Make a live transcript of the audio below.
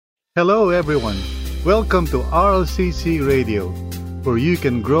Hello, everyone. Welcome to RLCC Radio, where you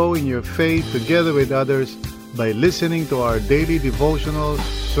can grow in your faith together with others by listening to our daily devotionals,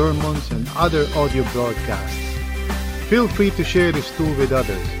 sermons, and other audio broadcasts. Feel free to share this tool with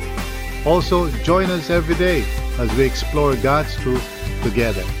others. Also, join us every day as we explore God's truth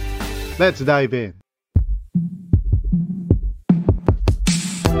together. Let's dive in.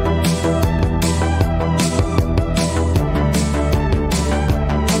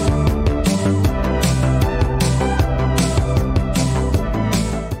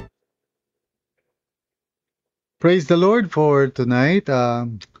 Praise the Lord for tonight.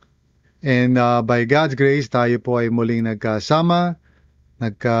 And by God's grace, tayo po ay muling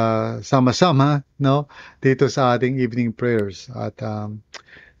nagkasama-sama, no? Dito sa ating evening prayers. At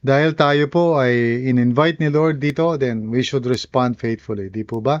dahil tayo po ay in-invite ni Lord dito, then we should respond faithfully. Di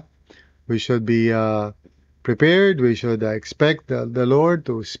po ba? We should be prepared. We should expect the Lord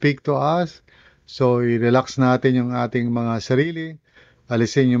to speak to us. So, i-relax natin yung ating mga sarili.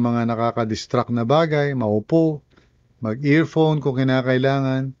 Alisin yung mga nakaka-distract na bagay, maupo, mag-earphone kung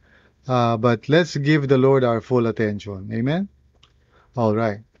kinakailangan. But let's give the Lord our full attention. Amen? All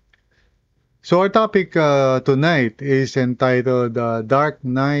right. So our topic tonight is entitled Dark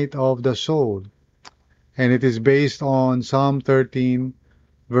Night of the Soul. And it is based on Psalm 13,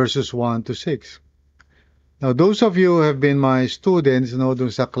 verses 1 to 6. Now, those of you who have been my students, dun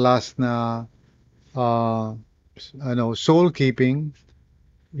sa class na soul keeping,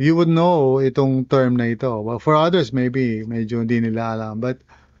 you would know itong term na ito. Well, for others, maybe medyo hindi nila alam. But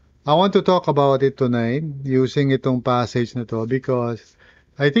I want to talk about it tonight using itong passage na to because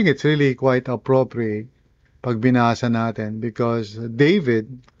I think it's really quite appropriate pag binasa natin because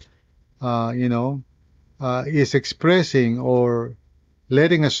David, is expressing or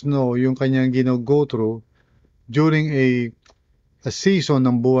letting us know yung kanyang go through during a season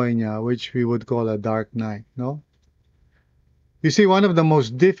ng buhay niya which we would call a dark night, no? You see, one of the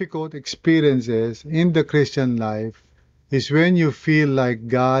most difficult experiences in the Christian life is when you feel like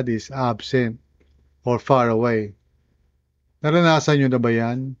God is absent or far away. Naranasan nyo na ba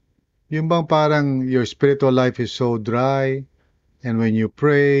yan? Yung bang parang your spiritual life is so dry and when you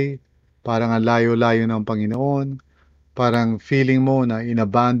pray, parang ang layo-layo ng Panginoon, parang feeling mo na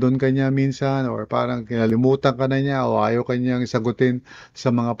inabandon ka niya minsan or parang kinalimutan ka na niya o ayaw ka niyang sagutin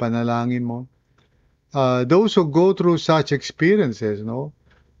sa mga panalangin mo. Those who go through such experiences,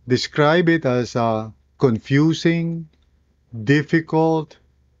 describe it as confusing, difficult,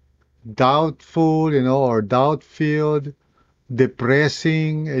 doubtful, or doubt-filled,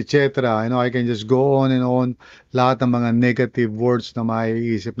 depressing, etc. I can just go on and on, lahat ng mga negative words na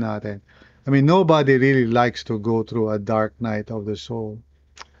maiisip natin. I mean, nobody really likes to go through a dark night of the soul.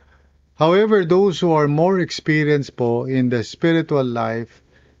 However, those who are more experienced po in the spiritual life,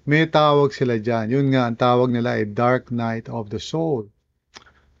 may tawag sila dyan. Yun nga, ang tawag nila ay dark night of the soul.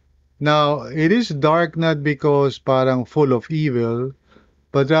 Now, it is dark not because parang full of evil,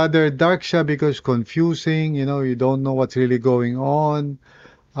 but rather dark siya because confusing, you don't know what's really going on.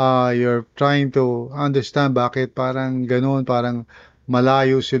 You're trying to understand bakit parang ganun, parang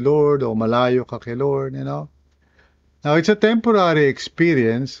malayo si Lord o malayo ka kay Lord, Now, it's a temporary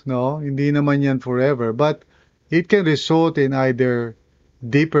experience, Hindi naman yan forever, but it can result in either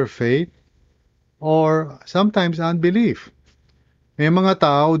deeper faith or sometimes unbelief. May mga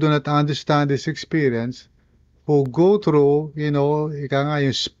tao do not understand this experience who go through, ika nga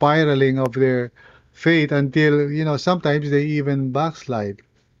yung spiraling of their faith until, sometimes they even backslide.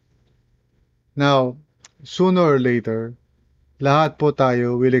 Now, sooner or later, lahat po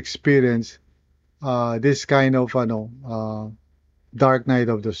tayo will experience this kind of dark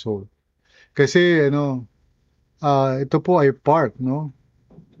night of the soul. Kasi ito po ay part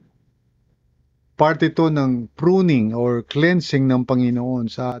ito ng pruning or cleansing ng Panginoon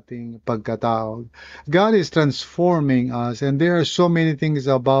sa ating pagkatao. God is transforming us and there are so many things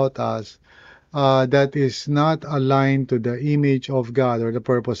about us that is not aligned to the image of God or the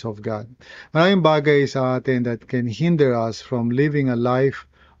purpose of God. Maraming bagay sa atin that can hinder us from living a life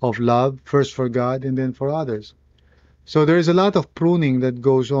of love, first for God and then for others. So there's a lot of pruning that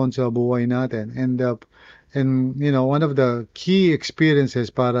goes on sa buhay natin. And one of the key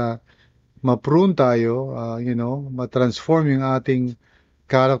experiences para ma-prune tayo, ma-transform yung ating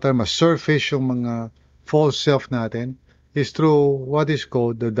character, ma-surface yung mga false self natin, is through what is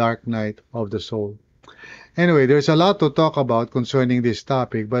called the dark night of the soul. Anyway, there's a lot to talk about concerning this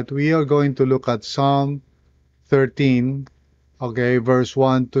topic, but we are going to look at Psalm 13, verse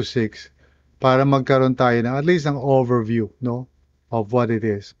 1 to 6, para magkaroon tayo ng at least an overview, of what it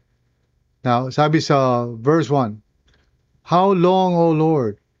is. Now, sabi sa verse 1, How long, O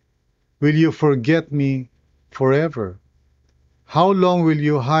Lord, will you forget me forever? How long will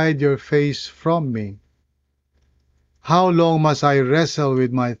you hide your face from me? How long must I wrestle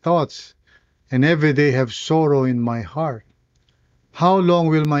with my thoughts and every day have sorrow in my heart? How long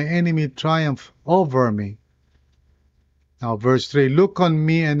will my enemy triumph over me? Now, verse 3, look on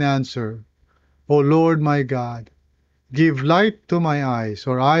me and answer, O Lord my God. Give light to my eyes,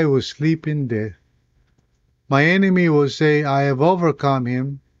 or I will sleep in death. My enemy will say, I have overcome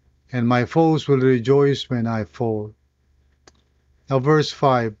him, and my foes will rejoice when I fall. Now, verse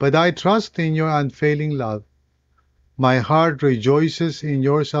 5, but I trust in your unfailing love. My heart rejoices in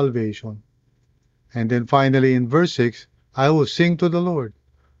your salvation. And then finally in verse 6, I will sing to the Lord,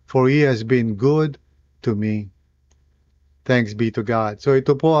 for He has been good to me. Thanks be to God. So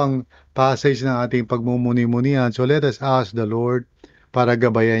ito po ang passage ng ating pagmumuni-munian. So let us ask the Lord para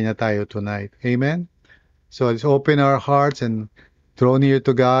gabayan niya tayo tonight. Amen? So let's open our hearts and draw near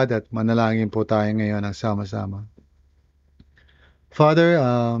to God at manalangin po tayo ngayon ng sama-sama. Father,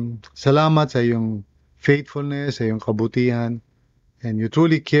 salamat sa iyong faithfulness, sa iyong kabutihan, and you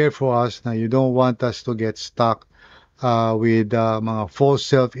truly care for us na you don't want us to get stuck with mga false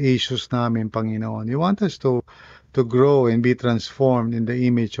self-issues namin, Panginoon. You want us to grow and be transformed in the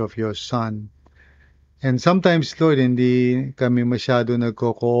image of your Son. And sometimes, Lord, hindi kami masyado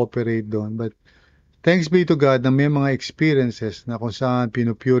nagko-cooperate doon. But thanks be to God na may mga experiences na kung saan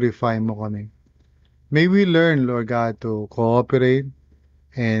pinupurify mo kami. May we learn, Lord God, to cooperate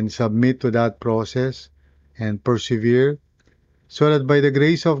and submit to that process and persevere so that by the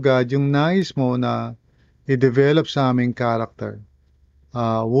grace of God, yung nais mo na i-develop sa aming character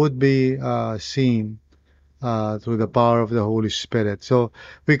would be seen through the power of the Holy Spirit. So,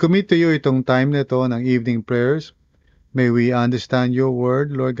 we commit to you itong time na ito ng evening prayers. May we understand your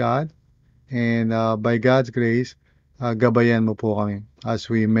word, Lord God, and by God's grace, gabayan mo po kami as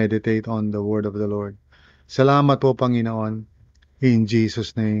we meditate on the word of the Lord. Salamat po, Panginoon. In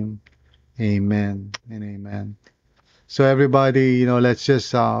Jesus' name, amen and amen. So everybody, let's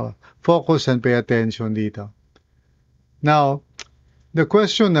just focus and pay attention dito. Now, the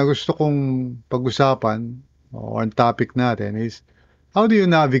question na gusto kong pag-usapan or ang topic natin is, how do you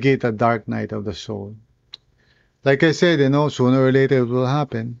navigate a dark night of the soul? Like I said, sooner or later it will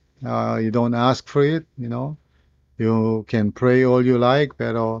happen. You don't ask for it, You can pray all you like,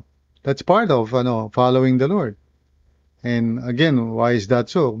 pero that's part of, following the Lord. And again, why is that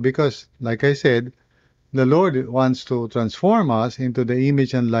so? Because, like I said, the Lord wants to transform us into the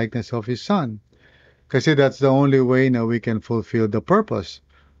image and likeness of His Son. Kasi that's the only way na we can fulfill the purpose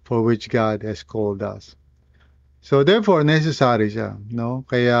for which God has called us. So therefore, necessary siya, no?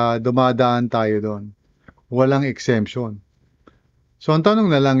 Kaya dumadaan tayo doon. Walang exemption. So ang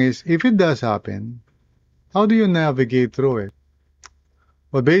tanong na lang is, if it does happen, how do you navigate through it?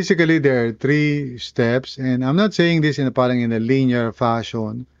 Well, basically, there are 3 steps, and I'm not saying this in a linear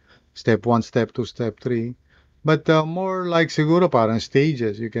fashion, step 1, step 2, step 3, but more like siguro parang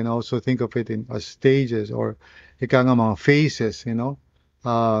stages. You can also think of it as stages or ika nga mga phases,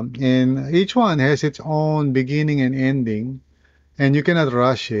 and each one has its own beginning and ending, and you cannot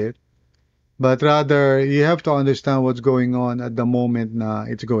rush it, but rather you have to understand what's going on at the moment na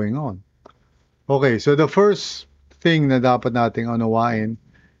it's going on. Okay, so the first thing na dapat nating unawain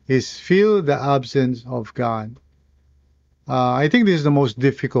is feel the absence of God. I think this is the most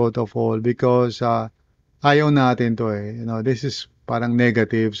difficult of all because ayaw natin to eh. This is parang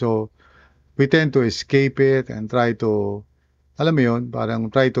negative. So, we tend to escape it and try to, alam mo yun, parang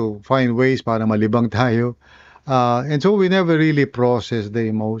try to find ways para malibang tayo. And so, we never really process the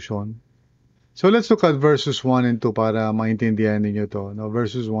emotion. So, let's look at verses 1 and 2 para maintindihan ninyo to.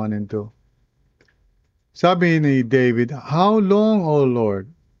 Verses 1 and 2. Sabi ni David, how long, O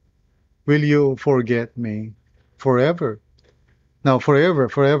Lord, will you forget me? Forever. Now, forever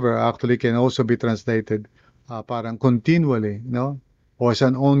actually can also be translated parang continually, or as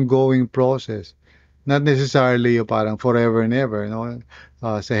an ongoing process. Not necessarily parang forever and ever,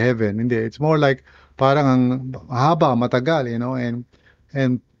 sa heaven. Hindi. It's more like parang ang haba, matagal,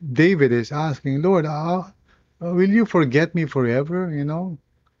 and David is asking, Lord, will you forget me forever,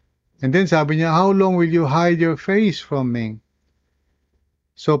 And then sabi niya, how long will you hide your face from me?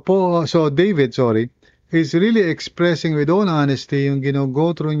 So David, is really expressing with all honesty yung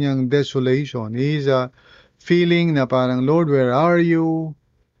go through niyang desolation. He's feeling na parang, Lord, where are you?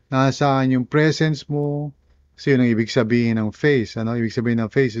 Nasaan yung presence mo? So yun ang ibig sabihin ng face. Ibig sabihin ng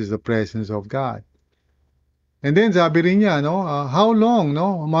face is the presence of God. And then sabi rin niya, how long,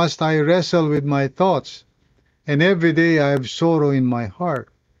 must I wrestle with my thoughts? And every day I have sorrow in my heart.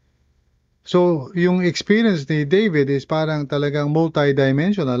 So, yung experience ni David is parang talagang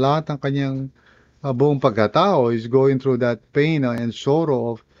multidimensional. Lahat ng kanyang buong pagkatao is going through that pain and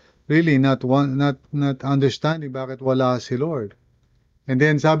sorrow of really not understanding bakit wala si Lord. And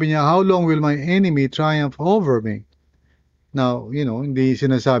then sabi niya, how long will my enemy triumph over me? Now, hindi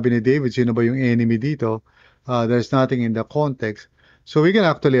sinasabi ni David sino ba yung enemy dito. There's nothing in the context. So we can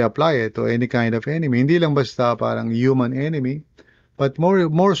actually apply it to any kind of enemy. Hindi lang basta parang human enemy, but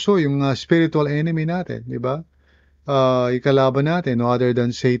more so yung spiritual enemy natin, di ba? Ikalaban natin, no other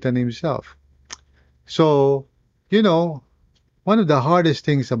than Satan himself. So, you know, one of the hardest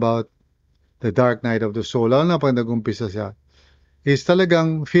things about the dark night of the soul, lalo na pag nag-umpisa siya, is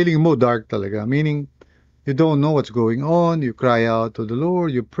talagang feeling mo dark talaga. Meaning, you don't know what's going on, you cry out to the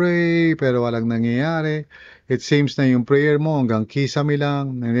Lord, you pray, pero walang nangyayari. It seems na yung prayer mo hanggang kisame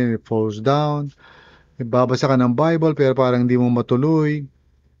lang, and then it falls down. Babasa ka ng Bible, pero parang hindi mo matuloy.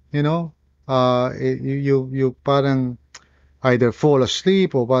 You know? You parang either fall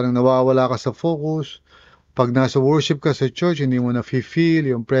asleep o parang nawawala ka sa focus. Pag nasa worship ka sa church, hindi mo na-feel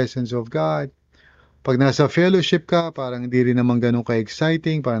yung presence of God. Pag nasa fellowship ka, parang hindi rin naman ganun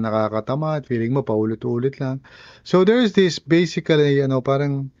ka-exciting, parang nakakatamad, feeling mo paulit-ulit lang. So there's this basically,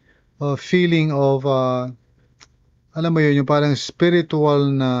 parang feeling of, alam mo yun, yung parang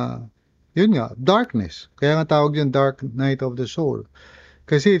spiritual na, yun nga, darkness. Kaya nga tawag yan dark night of the soul.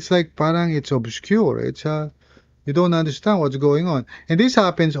 Kasi it's like parang it's obscure. You don't understand what's going on. And this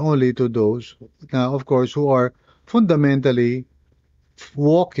happens only to those, of course, who are fundamentally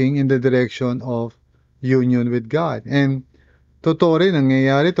walking in the direction of union with God. And totoo rin,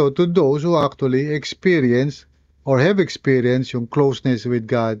 nangyayari to those who actually experience or have experienced yung closeness with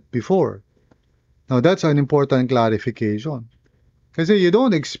God before. Now, that's an important clarification. Kasi you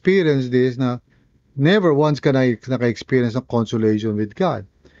don't experience this na never once ka naka-experience ng consolation with God.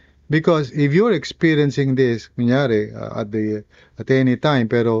 Because if you're experiencing this, kunyari, at any time,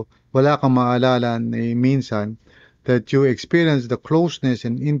 pero wala kang maalala ni minsan that you experience the closeness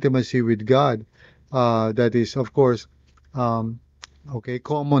and intimacy with God, that is, of course, okay,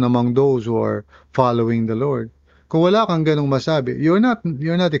 common among those who are following the Lord. Kung wala kang ganong masabi, you're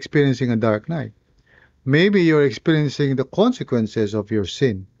not experiencing a dark night. Maybe you're experiencing the consequences of your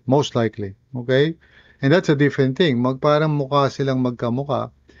sin, most likely. Okay? And that's a different thing. Parang mukha silang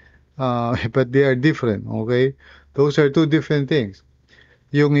magkamukha, but they are different. Okay? Those are two different things.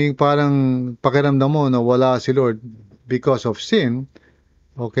 Yung parang pakiramdam mo na wala si Lord because of sin,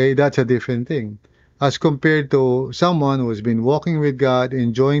 okay, that's a different thing. As compared to someone who has been walking with God,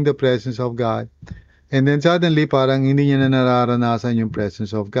 enjoying the presence of God, and then suddenly parang hindi niya na nararanasan yung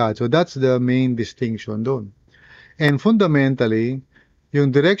presence of God. So that's the main distinction doon. And fundamentally,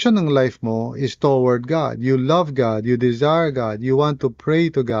 yung direction ng life mo is toward God. You love God, you desire God, you want to pray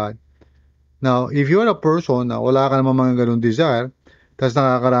to God. Now, if you're a person na wala ka naman mga ganun desire, tapos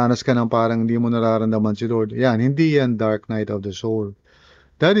nakakaranas ka ng parang hindi mo nararamdaman si Lord, yan, hindi yan dark night of the soul.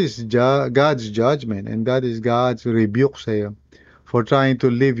 That is God's judgment and that is God's rebuke sa'yo for trying to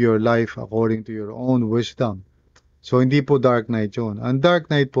live your life according to your own wisdom. So, hindi po dark night yun. Ang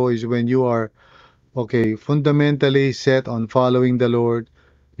dark night po is when you are, okay, fundamentally set on following the Lord.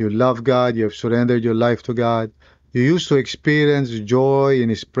 You love God. You have surrendered your life to God. You used to experience joy in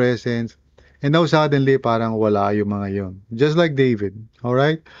His presence. And now suddenly, parang wala yung mga yun. Just like David.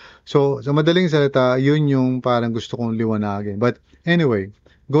 Alright? So, sa madaling salita, yun yung parang gusto kong liwanagin. But anyway,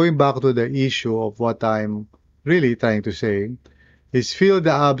 going back to the issue of what I'm really trying to say, is feel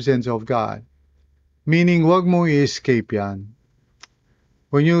the absence of God. Meaning, wag mong i-escape yan.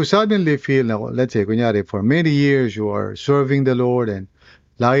 When you suddenly feel na, let's say, kunyari, for many years you are serving the Lord and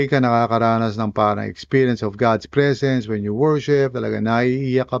lagi ka nakakaranas ng parang experience of God's presence when you worship, talaga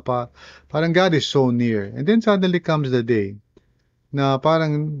naiiyak ka pa. Parang God is so near. And then suddenly comes the day na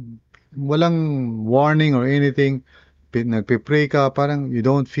parang walang warning or anything, nagpe-pray ka, parang you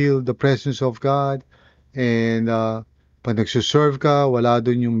don't feel the presence of God. And pag nagsuserve ka, wala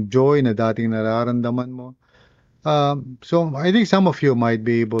dun yung joy na dating nararamdaman mo. So I think some of you might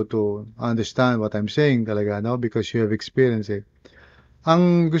be able to understand what I'm saying talaga, no? Because you have experienced it.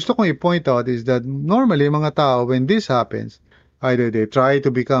 Ang gusto kong i-point out is that normally mga tao, when this happens, either they try to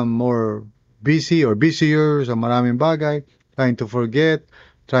become more busy or busier sa maraming bagay, trying to forget,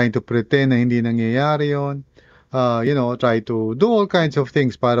 trying to pretend na hindi nangyayari yon, try to do all kinds of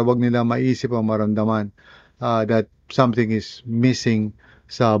things para wag nila maisip o maramdaman that something is missing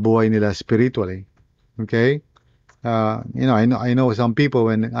sa buhay nila spiritually. Okay? I know some people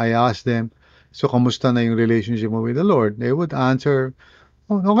when I ask them, so kamusta na yung relationship mo with the Lord? They would answer,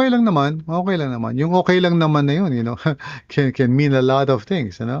 oh, okay lang naman, okay lang naman. Yung okay lang naman na yun, can mean a lot of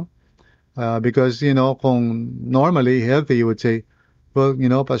things, Because, kung normally healthy, you would say, well,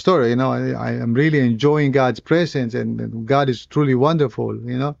 Pastor, I am really enjoying God's presence and God is truly wonderful,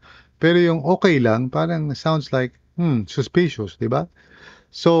 Pero yung okay lang, parang sounds like, suspicious, di ba?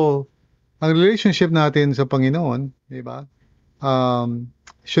 So, ang relationship natin sa Panginoon, di ba, um,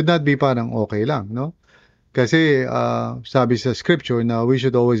 should not be parang okay lang, no? Kasi sabi sa scripture na we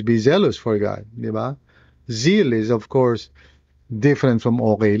should always be zealous for God, di ba? Zeal is, of course, different from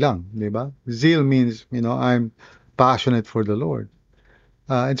okay lang, di ba? Zeal means, I'm passionate for the Lord.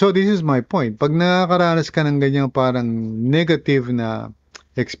 And so this is my point. Pag nakakaranas ka ng ganyang parang negative na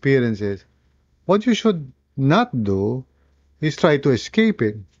experiences, what you should not do is try to escape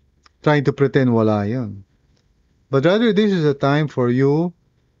it, trying to pretend wala yun. But rather, this is a time for you,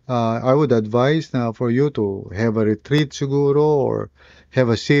 I would advise na for you to have a retreat siguro or have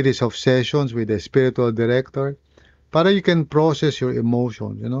a series of sessions with a spiritual director para you can process your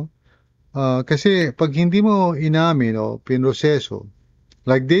emotions. Kasi pag hindi mo inamin o pinroseso,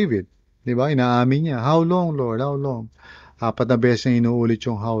 like David, di ba? Inaamin niya, how long, Lord? How long? 4 na beses na inuulit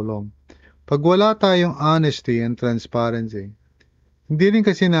yung how long. Pag wala tayong honesty and transparency, hindi rin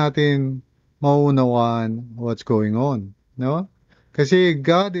kasi natin mauunawaan what's going on, no? Kasi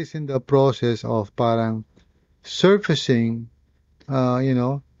God is in the process of parang surfacing,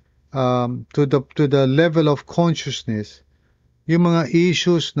 to the level of consciousness, yung mga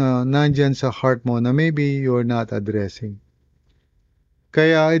issues na nandyan sa heart mo na maybe you're not addressing.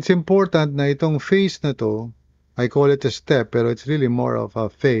 Kaya it's important na itong phase na to, I call it a step, pero it's really more of a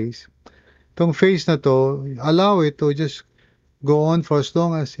phase. Itong phase na to, allow it to just go on for as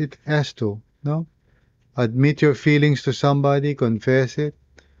long as it has to, no? Admit your feelings to somebody, confess it.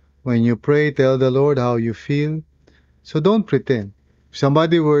 When you pray, tell the Lord how you feel. So don't pretend. If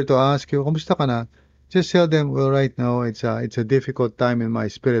somebody were to ask you, "Kumusta ka na?" Just tell them, "Well, right now it's a difficult time in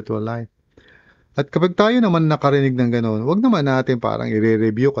my spiritual life." At kapag tayo naman nakarinig ng gano'n, wag naman natin parang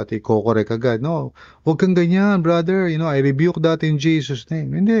ire-rebuke at iko-correct agad. No, wag kang ganyan, brother. I rebuke that in Jesus'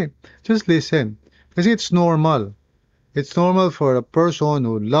 name. Hindi. Just listen. Kasi it's normal. It's normal for a person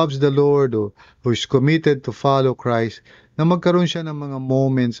who loves the Lord, who is committed to follow Christ, na magkaroon siya ng mga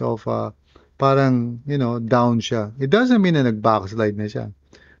moments of parang, down siya. It doesn't mean na nag-backslide na siya.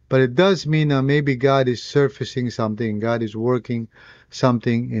 But it does mean na maybe God is surfacing something. God is working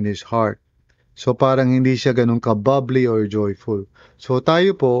something in his heart. So parang hindi siya ganun ka-bubbly or joyful. So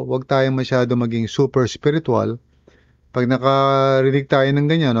tayo po, wag tayong masyado maging super spiritual. Pag nakarinig tayo ng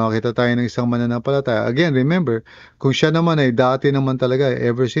ganyan, nakakita tayo ng isang mananampalataya, again, remember, kung siya naman ay dati naman talaga,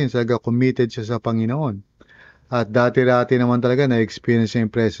 ever since, talaga committed siya sa Panginoon. At dati-dati naman talaga na-experience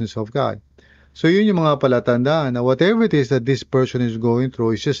yung presence of God. So yun yung mga palatandaan na whatever it is that this person is going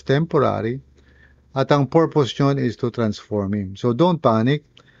through is just temporary. At ang purpose nyon is to transform him. So don't panic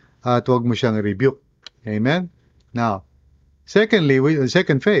at huwag mo siyang rebuke. Amen? Now, secondly,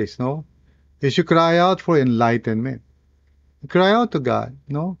 second phase, no, is you cry out for enlightenment. Cry out to God,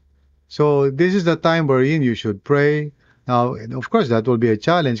 no? So this is the time wherein you should pray. Now, of course, that will be a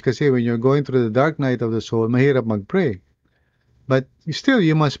challenge kasi when you're going through the dark night of the soul, mahirap mag-pray. But still,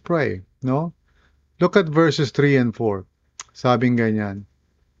 you must pray, no? Look at verses 3 and 4. Sabing ganyan,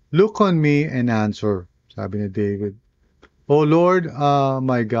 "Look on me and answer," sabi ni David. "O Lord,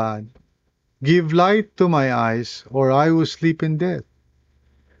 my God, give light to my eyes or I will sleep in death."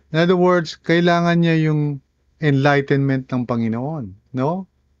 In other words, kailangan niya yung enlightenment ng Panginoon, no?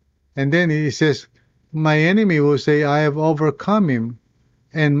 And then he says, "My enemy will say, I have overcome him,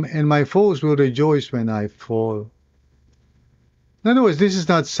 and my foes will rejoice when I fall." In other words, this is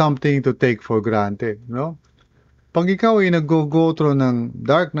not something to take for granted, no? Pag ikaw ay nag-go through ng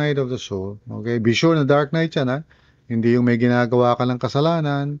dark night of the soul, okay, be sure na dark night yan, ha? Hindi yung may ginagawa ka ng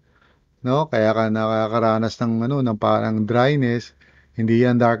kasalanan, no? Kaya ka nakakaranas ng parang dryness. Hindi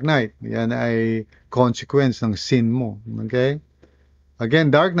yan dark night. Yan ay consequence ng sin mo. Okay?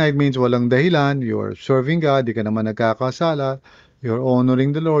 Again, dark night means walang dahilan. You're serving God. Di ka naman nagkakasala. You're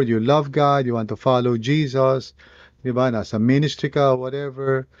honoring the Lord. You love God. You want to follow Jesus. Diba? Nasa ministry ka,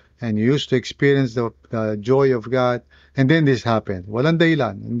 whatever. And you used to experience the joy of God. And then this happened. Walang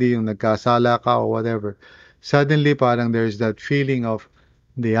dahilan. Hindi yung nagkasala ka or whatever. Suddenly, parang there's that feeling of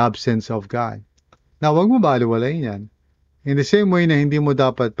the absence of God. Now, wag mo baliwalayin yan. In the same way na hindi mo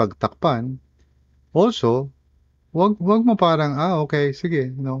dapat pagtakpan, also, wag mo parang, okay,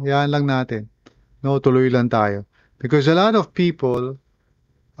 sige, yan lang natin. No, tuloy lang tayo. Because a lot of people,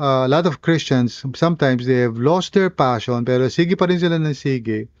 a lot of Christians, sometimes they have lost their passion, pero sige pa rin sila ng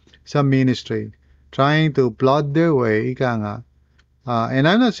sige sa ministry, trying to plod their way, ika nga. And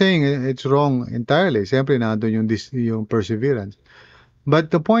I'm not saying it's wrong entirely. Siyempre, nandun yung perseverance.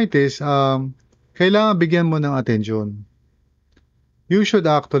 But the point is, kailangan bigyan mo ng atensyon. You should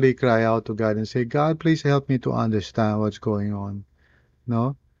actually cry out to God and say, God, please help me to understand what's going on.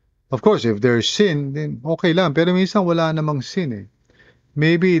 No? Of course, if there's sin, then okay lang. Pero minsan wala namang sin eh.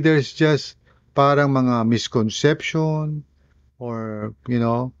 Maybe there's just parang mga misconception or,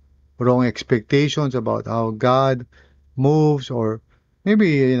 wrong expectations about how God moves, or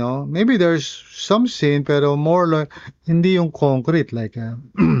maybe there's some sin pero more like hindi yung concrete like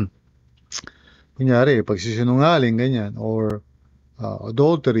kunyari pagsisinungaling ganyan, or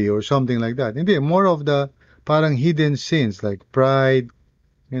adultery or something like that. Hindi, more of the parang hidden sins like pride,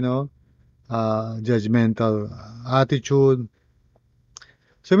 you know, judgmental attitude.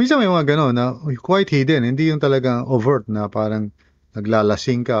 So minsan may mga gano'n na quite hidden, hindi yung talagang overt na parang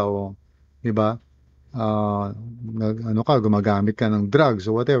naglalasing ka o 'di ba? Ano ka, gumagamit ka ng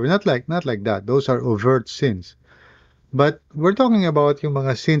drugs or whatever. Not like that. Those are overt sins. But we're talking about yung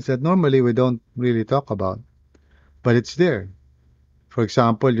mga sins that normally we don't really talk about, but it's there. For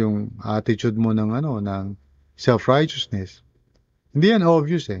example, yung attitude mo ng self-righteousness. Hindi yan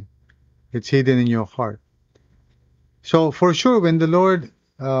obvious eh. It's hidden in your heart. So for sure, when the Lord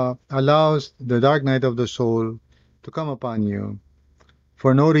allows the dark night of the soul to come upon you,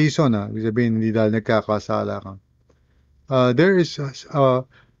 for no reason, ibig sabihin, hindi dahil nagkakasala ka, there is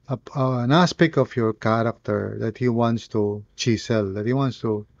an aspect of your character that He wants to chisel, that He wants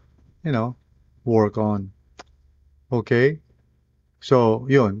to, work on. Okay? So,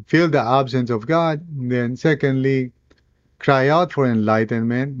 yun, feel the absence of God. And then, secondly, cry out for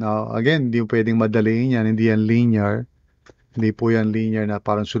enlightenment. Now, again, hindi pwedeng madaliin yan. Hindi yan linear. Hindi po yan linear na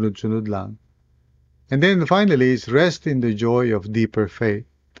parang sunod-sunod lang. And then, finally, is rest in the joy of deeper faith.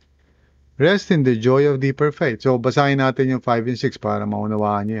 Rest in the joy of deeper faith. So, basahin natin yung 5 and 6 para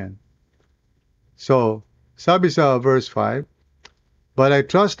maunawaan niyo yan. So, sabi sa verse 5, But I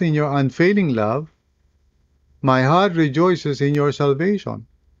trust in your unfailing love. My heart rejoices in your salvation.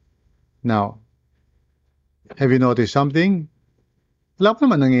 Now, have you noticed something? Wala pa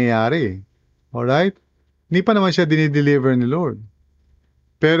naman nangyayari. Alright? Hindi pa naman siya dinideliver ni Lord.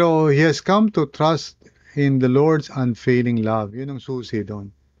 Pero he has come to trust in the Lord's unfailing love. Yun ang susi doon.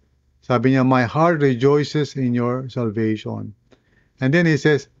 Sabi niya, my heart rejoices in your salvation. And then he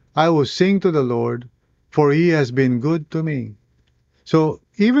says, I will sing to the Lord, for He has been good to me. So,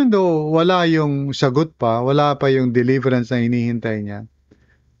 even though wala yung sagot pa, wala pa yung deliverance na hinihintay niya,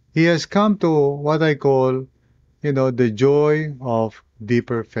 he has come to what I call, the joy of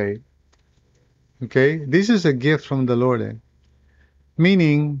deeper faith. Okay? This is a gift from the Lord.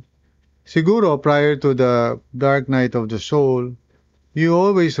 Meaning, siguro prior to the dark night of the soul, you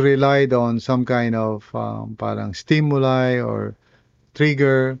always relied on some kind of parang stimuli or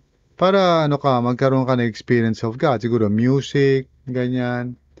trigger para magkaroon ka ng experience of God. Siguro music,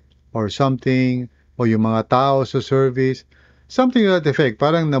 ganyan, or something, o yung mga tao sa service. Something to that effect.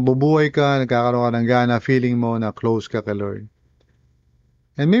 Parang nabubuhay ka, nagkakaroon ka ng gana, feeling mo na close ka kay Lord.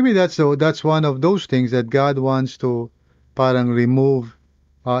 And maybe that's one of those things that God wants to parang remove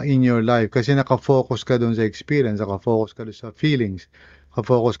in your life. Kasi nakafocus ka dun sa experience, nakafocus ka dun sa feelings,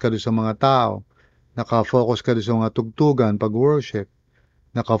 nakafocus ka dun sa mga tao, nakafocus ka dun sa mga tugtugan, pag-worship,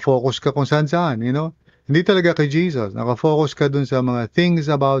 nakafocus ka kung saan-saan, Hindi talaga kay Jesus. Nakafocus ka dun sa mga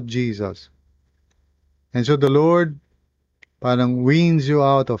things about Jesus. And so the Lord parang weans you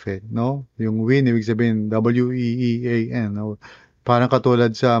out of it, no? Yung wean, ibig sabihin, W-E-E-A-N. No? Parang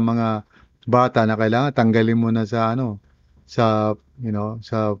katulad sa mga bata na kailangan tanggalin mo na sa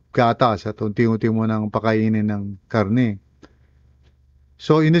sa gatas at unti-unti mo nang pakainin ng karne.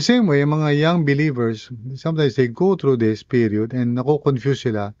 So in the same way, mga young believers, sometimes they go through this period and nako-confuse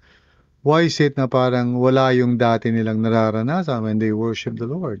sila. Why is it na parang wala yung dati nilang nararanasan when they worship the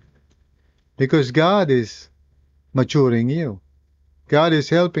Lord? Because God is maturing you. God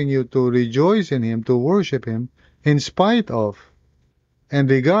is helping you to rejoice in Him, to worship Him, in spite of and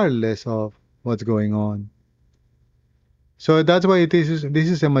regardless of what's going on. So that's why this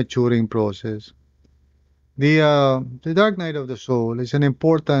is a maturing process. The dark night of the soul is an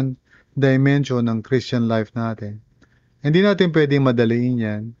important dimension ng Christian life natin. Hindi natin pwedeng madaliin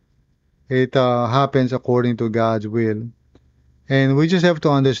yan. It happens according to God's will. And we just have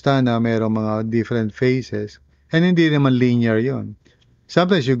to understand na mayroong mga different phases. And hindi naman linear yon.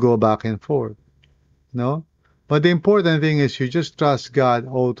 Sometimes you go back and forth. No? But the important thing is you just trust God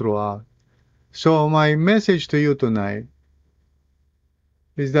all throughout. So my message to you tonight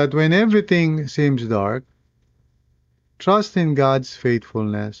is that when everything seems dark, trust in God's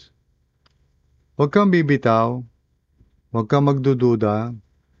faithfulness. Huwag kang bibitaw. Huwag kang magdududa.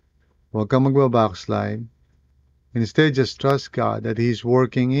 Huwag kang magbabackslide. Instead, just trust God that He's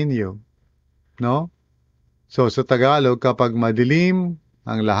working in you. No? So sa Tagalog, kapag madilim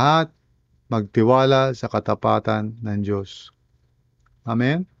ang lahat, magtiwala sa katapatan ng Diyos.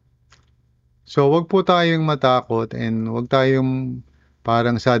 Amen? So wag po tayong matakot and wag tayong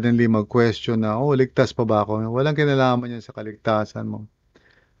parang suddenly mag-question na, oh, ligtas pa ba ako? Walang kinalaman yan sa kaligtasan mo.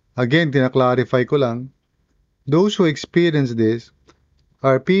 Again, tina-clarify ko lang, those who experience this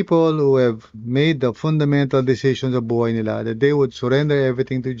are people who have made the fundamental decisions sa buhay nila that they would surrender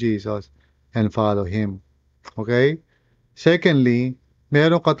everything to Jesus and follow Him. Okay? Secondly,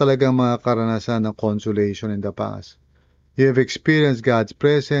 meron ka talagang mga karanasan ng consolation in the past. You have experienced God's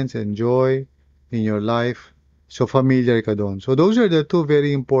presence and joy in your life. So, familiar ka doon. So, those are the two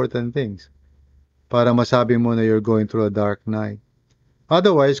very important things para masabi mo na you're going through a dark night.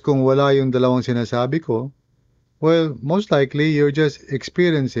 Otherwise, kung wala yung dalawang sinasabi ko, well, most likely, you're just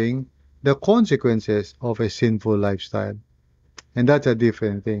experiencing the consequences of a sinful lifestyle. And that's a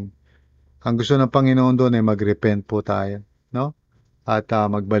different thing. Ang gusto ng Panginoon doon ay mag-repent po tayo, no? At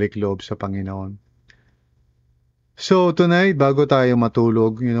magbalik loob sa Panginoon. So tonight, bago tayo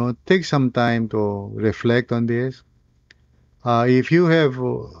matulog, take some time to reflect on this. If you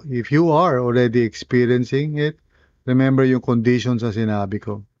are already experiencing it, remember yung conditions na sinabi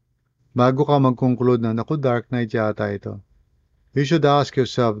ko. Bago ka mag-conclude na, naku, dark night yata ito, you should ask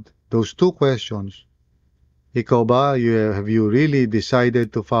yourself those two questions. Ikaw ba, have you really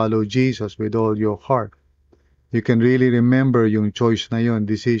decided to follow Jesus with all your heart? You can really remember yung choice na yon,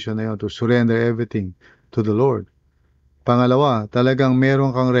 decision na yon, to surrender everything to the Lord. Pangalawa, talagang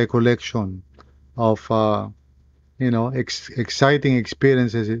meron kang recollection of, exciting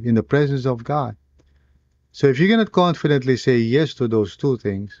experiences in the presence of God. So if you cannot confidently say yes to those two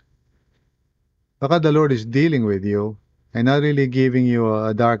things, baka the Lord is dealing with you and not really giving you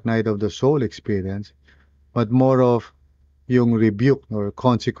a dark night of the soul experience, but more of yung rebuke or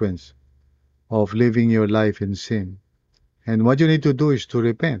consequence of living your life in sin. And what you need to do is to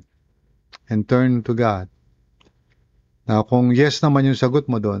repent and turn to God. Now, kung yes naman yung sagot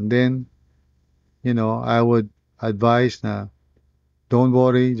mo doon, then, I would advise na don't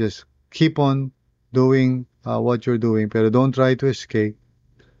worry, just keep on doing what you're doing, pero don't try to escape.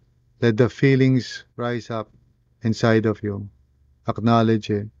 Let the feelings rise up inside of you. Acknowledge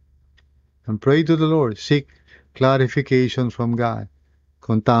it. And pray to the Lord. Seek clarification from God.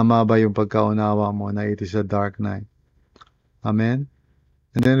 Kung tama ba yung pagkaunawa mo na it is a dark night. Amen?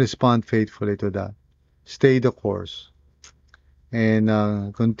 And then respond faithfully to that. Stay the course. And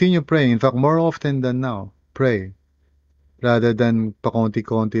continue praying. In fact, more often than now, pray. Rather than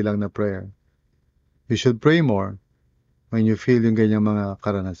pakonti-konti lang na prayer. You should pray more when you feel yung ganyang mga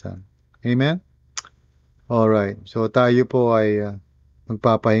karanasan. Amen? Alright. So tayo po ay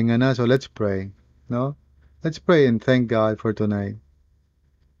magpapahinga na. So let's pray. No? Let's pray and thank God for tonight.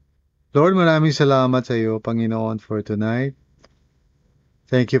 Lord, maraming salamat sa iyo, Panginoon, for tonight.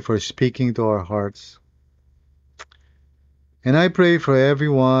 Thank you for speaking to our hearts. And I pray for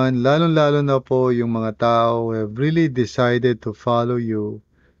everyone, lalong-lalo na po yung mga tao who have really decided to follow you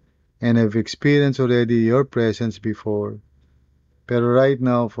and have experienced already your presence before. Pero right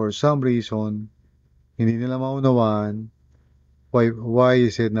now, for some reason, hindi nila maunawaan why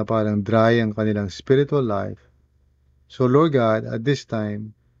is it na parang dry ang kanilang spiritual life. So Lord God, at this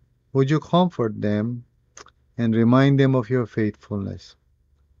time, would you comfort them and remind them of your faithfulness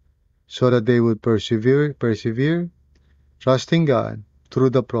so that they would persevere, trusting God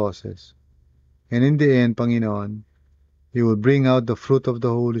through the process. And in the end, Panginoon, you will bring out the fruit of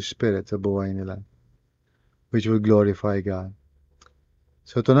the Holy Spirit sa buhay nila, which will glorify God.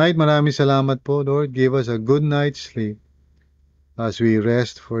 So tonight, maraming salamat po, Lord. Give us a good night's sleep as we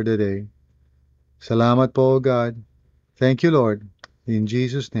rest for the day. Salamat po, God. Thank you, Lord. In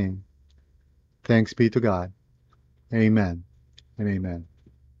Jesus' name. Thanks be to God. Amen and amen.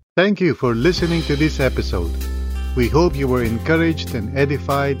 Thank you for listening to this episode. We hope you were encouraged and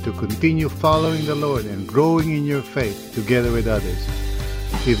edified to continue following the Lord and growing in your faith together with others.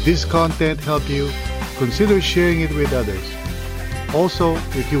 If this content helped you, consider sharing it with others. Also,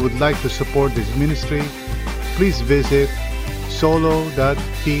 if you would like to support this ministry, please visit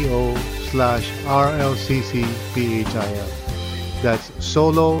solo.to/RLCCPHIL. That's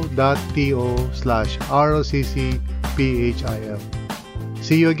solo.to/RLCCPHIL.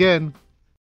 See you again.